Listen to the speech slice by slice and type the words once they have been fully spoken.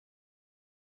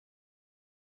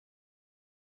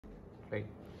Right.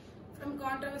 From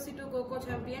controversy to cocoa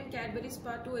champion, Cadbury's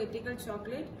part to ethical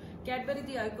chocolate. Cadbury,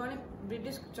 the iconic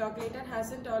British chocolater,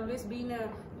 hasn't always been a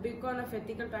beacon of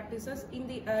ethical practices. In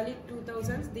the early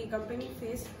 2000s, the company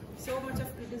faced so much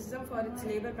of criticism for its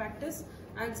labor practice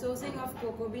and sourcing of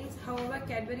cocoa beans. However,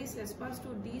 Cadbury's response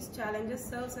to these challenges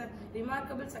serves a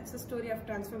remarkable success story of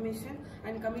transformation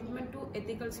and commitment to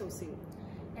ethical sourcing.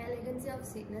 A legacy of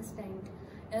sweetness timed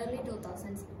early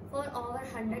 2000s. For over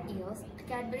 100 years,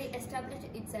 Cadbury established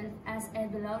itself as a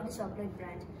beloved chocolate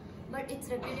brand. But its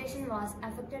reputation was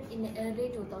affected in the early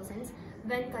 2000s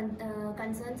when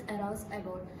concerns arose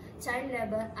about child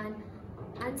labor and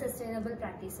unsustainable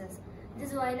practices.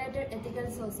 This violated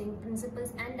ethical sourcing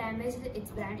principles and damaged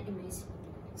its brand image.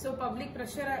 So public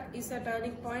pressure is a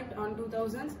turning point on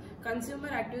 2000s. Consumer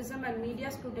activism and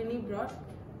media scrutiny brought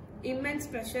immense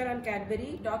pressure on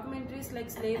Cadbury. Documentaries like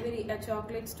Slavery, A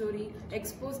Chocolate Story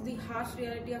exposed the harsh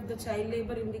reality of the child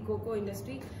labor in the cocoa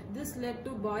industry. This led to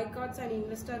boycotts and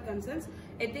investor concerns.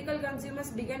 Ethical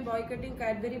consumers began boycotting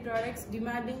Cadbury products,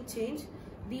 demanding change.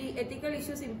 The ethical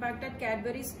issues impacted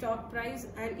Cadbury's stock price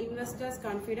and investors'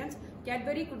 confidence.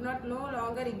 Cadbury could no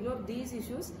longer ignore these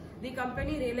issues. The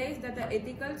company realized that the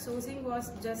ethical sourcing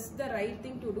was just the right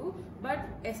thing to do, but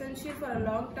essential for a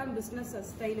long-term business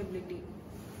sustainability.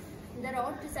 The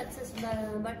road to success,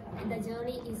 but the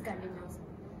journey is continuous.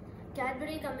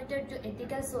 Cadbury, committed to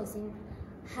ethical sourcing,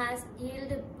 has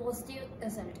yielded positive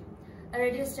results.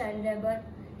 Reduced child labor,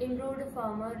 improved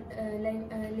farmer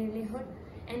livelihood,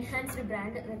 enhanced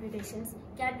brand reputations.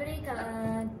 Cadbury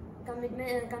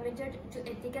committed to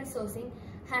ethical sourcing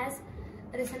has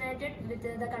resonated with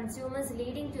the consumers,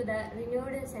 leading to the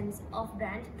renewed sense of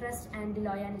brand trust and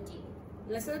loyalty.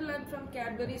 Lesson learned from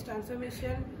Cadbury's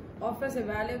transformation offers a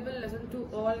valuable lesson to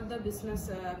all the business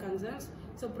concerns.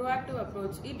 So proactive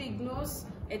approach. It ignores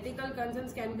ethical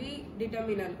concerns can be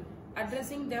determinant.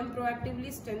 Addressing them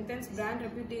proactively strengthens brand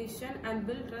reputation and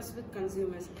build trust with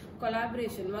consumers.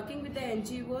 Collaboration. Working with the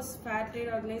NGOs, fair trade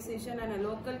organization and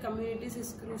local communities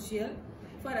is crucial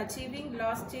for achieving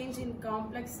lasting change in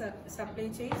complex supply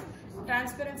chains.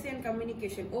 Transparency and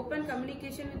communication. Open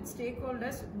communication with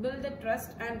stakeholders build the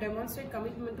trust and demonstrate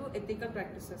commitment to ethical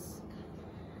practices.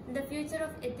 The future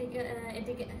of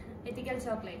ethical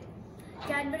chocolate.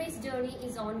 Cadbury's journey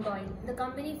is ongoing. The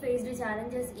company faced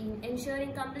challenges in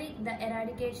ensuring the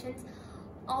eradication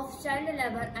of child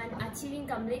labor and achieving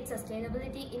complete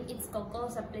sustainability in its cocoa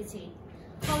supply chain.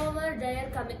 However,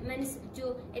 their commitments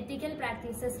to ethical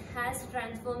practices has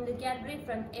transformed Cadbury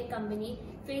from a company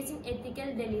facing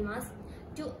ethical dilemmas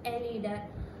to a leader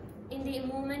in the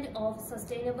movement of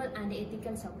sustainable and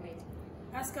ethical chocolate.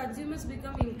 As consumers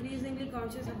become increasingly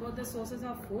conscious about the sources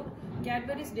of food,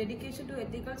 Cadbury's dedication to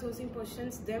ethical sourcing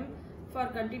positions them for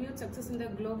continued success in the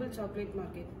global chocolate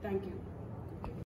market. Thank you.